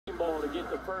get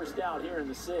the first out here in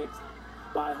the 6th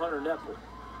by Hunter Nepple.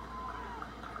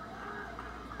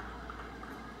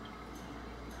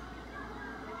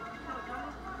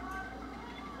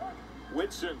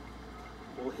 Whitson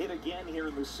will hit again here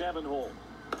in the 7-hole.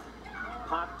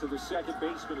 Pop to the second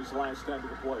baseman his last time to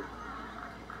the plate.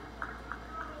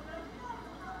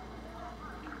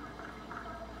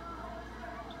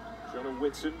 Jonah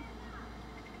Whitson.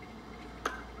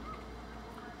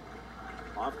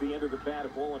 Off the end of the bat, a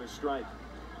ball and a strike.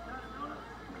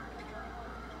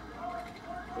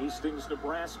 Hastings,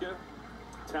 Nebraska,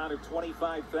 town of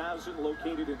 25,000,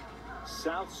 located in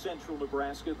south central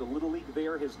Nebraska. The Little League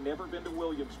there has never been to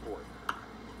Williamsport.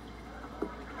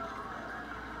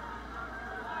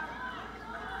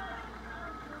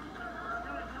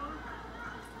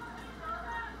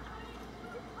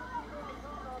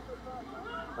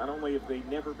 Not only have they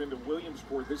never been to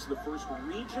Williamsport, this is the first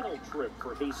regional trip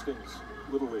for Hastings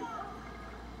Little League.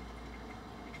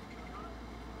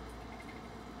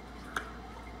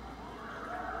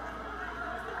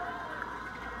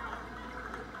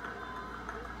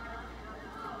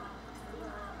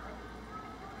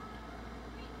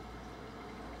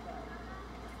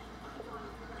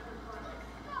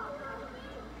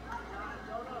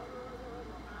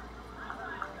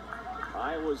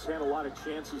 Iowa's had a lot of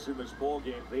chances in this ball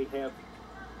game. They have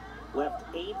left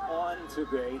 8 on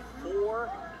today, 4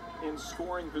 in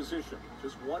scoring position.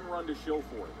 Just 1 run to show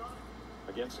for it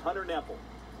against Hunter Nepple.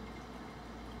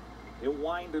 He'll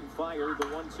wind and fire the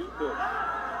 1-2 pitch.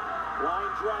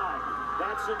 Line drive.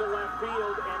 That's into left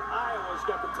field, and Iowa's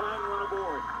got the tying run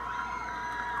aboard.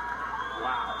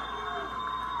 Wow.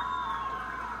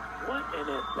 What an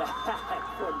at-bat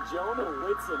from Jonah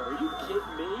Whitson. Are you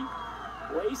kidding me?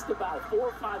 Waste about 4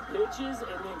 or 5 pitches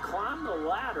and then climb the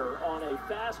ladder on a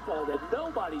fastball that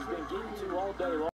nobody's been getting to all day long.